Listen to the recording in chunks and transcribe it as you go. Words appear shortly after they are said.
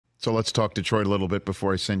So let's talk Detroit a little bit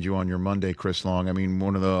before I send you on your Monday, Chris Long. I mean,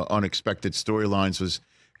 one of the unexpected storylines was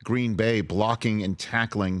Green Bay blocking and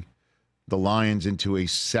tackling the Lions into a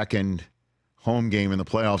second home game in the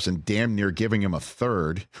playoffs and damn near giving him a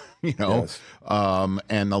third, Yes.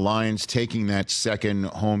 And the Lions taking that second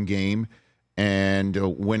home game and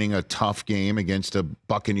winning a tough game against a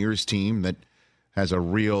Buccaneers team that has a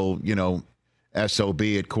real, SOB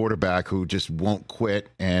at quarterback who just won't quit,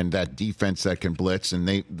 and that defense that can blitz, and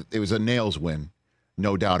it was a nails win,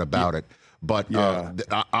 no doubt about it. But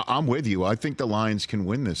I'm with you. I think the Lions can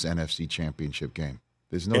win this NFC Championship game.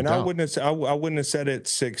 There's no doubt. I wouldn't have said it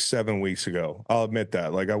 6-7 weeks ago. I'll admit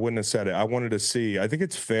that. Like, I wouldn't have said it. I wanted to see. I think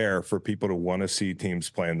it's fair for people to want to see teams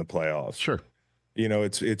play in the playoffs. Sure.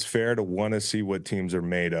 It's fair to want to see what teams are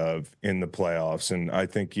made of in the playoffs. And I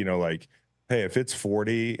think, hey, if it's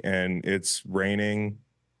 40 and it's raining,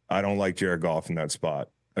 I don't like Jared Goff in that spot.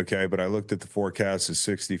 Okay. But I looked at the forecast, it's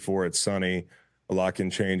 64, it's sunny, a lot can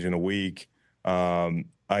change in a week.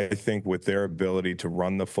 I think with their ability to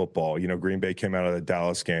run the football, Green Bay came out of the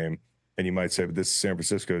Dallas game, and you might say, but this is San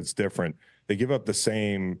Francisco, it's different. They give up the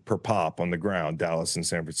same per pop on the ground, Dallas and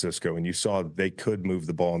San Francisco, and you saw they could move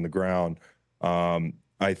the ball on the ground.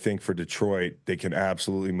 I think for Detroit, they can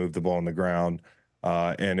absolutely move the ball on the ground.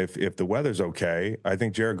 And if the weather's okay, I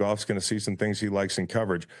think Jared Goff's going to see some things he likes in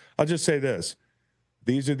coverage. I'll just say this.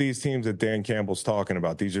 These are these teams that Dan Campbell's talking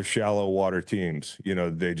about. These are shallow water teams,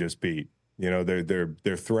 they just beat.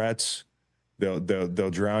 They're threats. They'll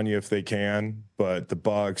drown you if they can. But the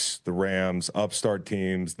Bucks, the Rams, upstart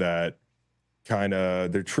teams that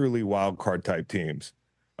they're truly wild card type teams,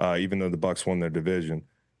 even though the Bucks won their division.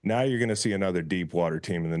 Now you're going to see another deep water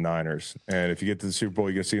team in the Niners. And if you get to the Super Bowl,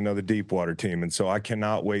 you're going to see another deep water team. And so I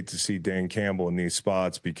cannot wait to see Dan Campbell in these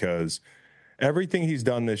spots, because everything he's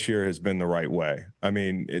done this year has been the right way. I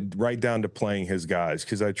mean, right down to playing his guys,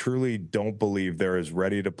 because I truly don't believe they're as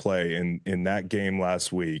ready to play in that game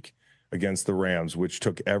last week against the Rams, which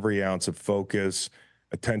took every ounce of focus,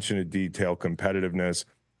 attention to detail, competitiveness.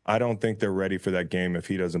 I don't think they're ready for that game if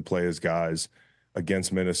he doesn't play his guys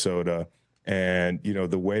against Minnesota. And,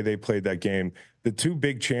 the way they played that game, the two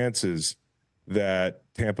big chances that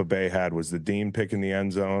Tampa Bay had was the Dean pick in the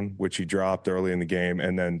end zone, which he dropped early in the game,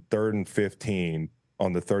 and then 3rd and 15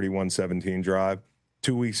 on the 31-17 drive.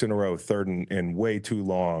 2 weeks in a row, third and way too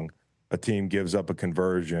long, a team gives up a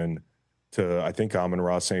conversion to, I think,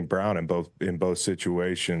 Amon-Ra St. Brown in both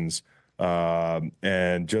situations.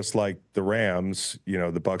 And just like the Rams,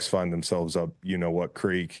 the Bucs find themselves up, what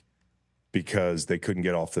creek, because they couldn't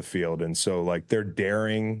get off the field. And so, they're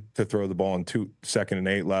daring to throw the ball in 2nd and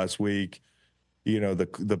 8 last week.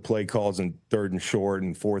 The play calls in 3rd and short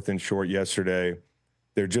and 4th and short yesterday,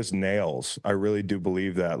 they're just nails. I really do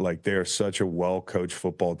believe that. They are such a well-coached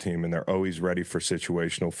football team, and they're always ready for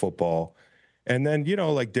situational football. And then,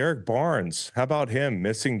 Derek Barnes, how about him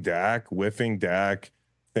missing Dak, whiffing Dak,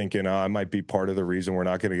 thinking, I might be part of the reason we're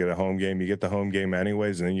not going to get a home game. You get the home game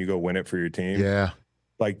anyways, and then you go win it for your team. Yeah.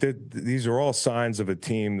 These are all signs of a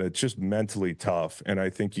team that's just mentally tough. And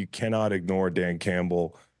I think you cannot ignore Dan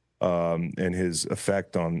Campbell and his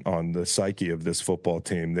effect on the psyche of this football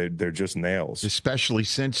team. They're just nails. Especially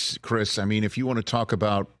since, Chris, I mean, if you want to talk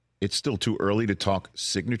about, it's still too early to talk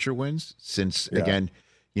signature wins, since, again,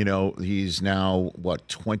 he's now,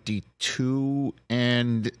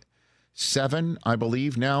 22-7, I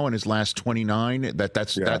believe, now in his last 29.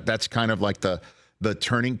 That's kind of like the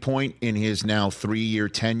turning point in his now 3-year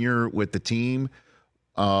tenure with the team.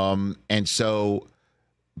 And so,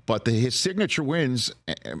 but his signature wins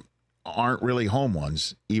aren't really home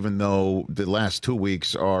ones, even though the last 2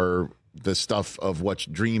 weeks are the stuff of what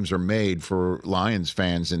dreams are made for Lions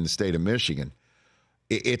fans in the state of Michigan.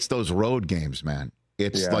 It's those road games, man.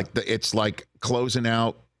 It's like closing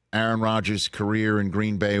out Aaron Rodgers' career in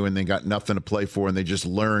Green Bay when they got nothing to play for, and they just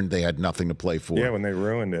learned they had nothing to play for. Yeah, when they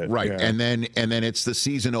ruined it. Right. Yeah. And then it's the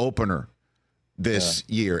season opener this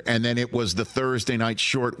year. And then it was the Thursday night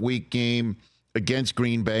short week game against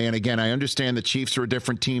Green Bay. And again, I understand the Chiefs are a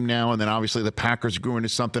different team now, and then obviously the Packers grew into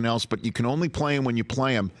something else, but you can only play them when you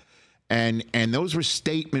play them. And those were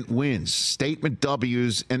statement wins, statement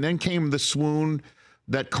W's, and then came the swoon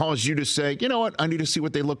that caused you to say, you know what, I need to see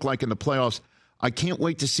what they look like in the playoffs. I can't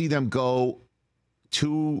wait to see them go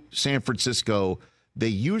to San Francisco. They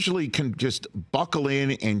usually can just buckle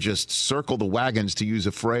in and just circle the wagons, to use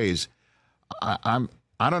a phrase. I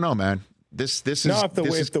don't know, man. This is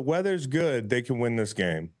if the weather's good, they can win this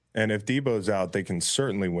game. And if Debo's out, they can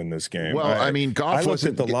certainly win this game. Well, I mean, Goff I looked at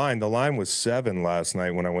wasn't the line. The line was 7 last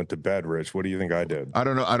night when I went to bed, Rich. What do you think I did? I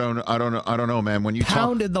don't know, man. When you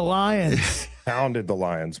pounded the Lions. Pounded the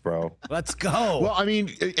Lions, bro. Let's go. Well, I mean,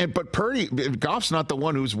 but Goff's not the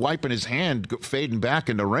one who's wiping his hand, fading back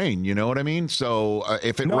in the rain. You know what I mean? So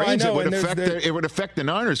if it rains, it would affect the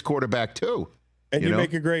Niners quarterback too. And you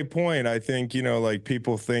make a great point. I think, like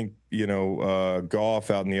people think,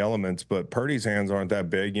 Goff out in the elements, but Purdy's hands aren't that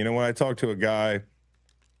big. When I talked to a guy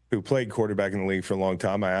who played quarterback in the league for a long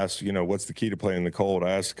time, I asked, what's the key to playing in the cold?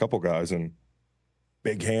 I asked a couple guys, and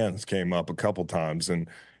big hands came up a couple times. And,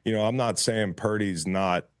 I'm not saying Purdy's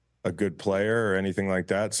not a good player or anything like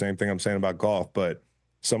that. Same thing I'm saying about Goff, but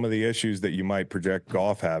some of the issues that you might project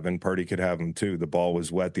Goff having, Purdy could have them too. The ball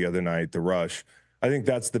was wet the other night, the rush. I think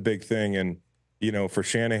that's the big thing. And, for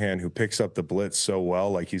Shanahan, who picks up the blitz so well,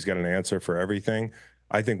 like he's got an answer for everything.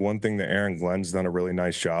 I think one thing that Aaron Glenn's done a really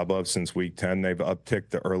nice job of since week 10, they've upticked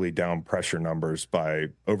the early down pressure numbers by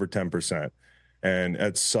over 10%. And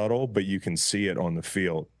it's subtle, but you can see it on the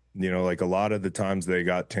field. Like a lot of the times they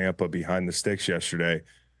got Tampa behind the sticks yesterday,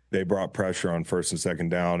 they brought pressure on first and second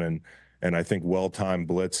down. And I think well-timed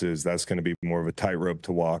blitzes, that's going to be more of a tightrope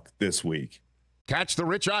to walk this week. Catch the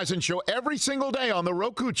Rich Eisen Show every single day on the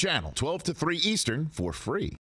Roku channel, 12 to 3 Eastern, for free.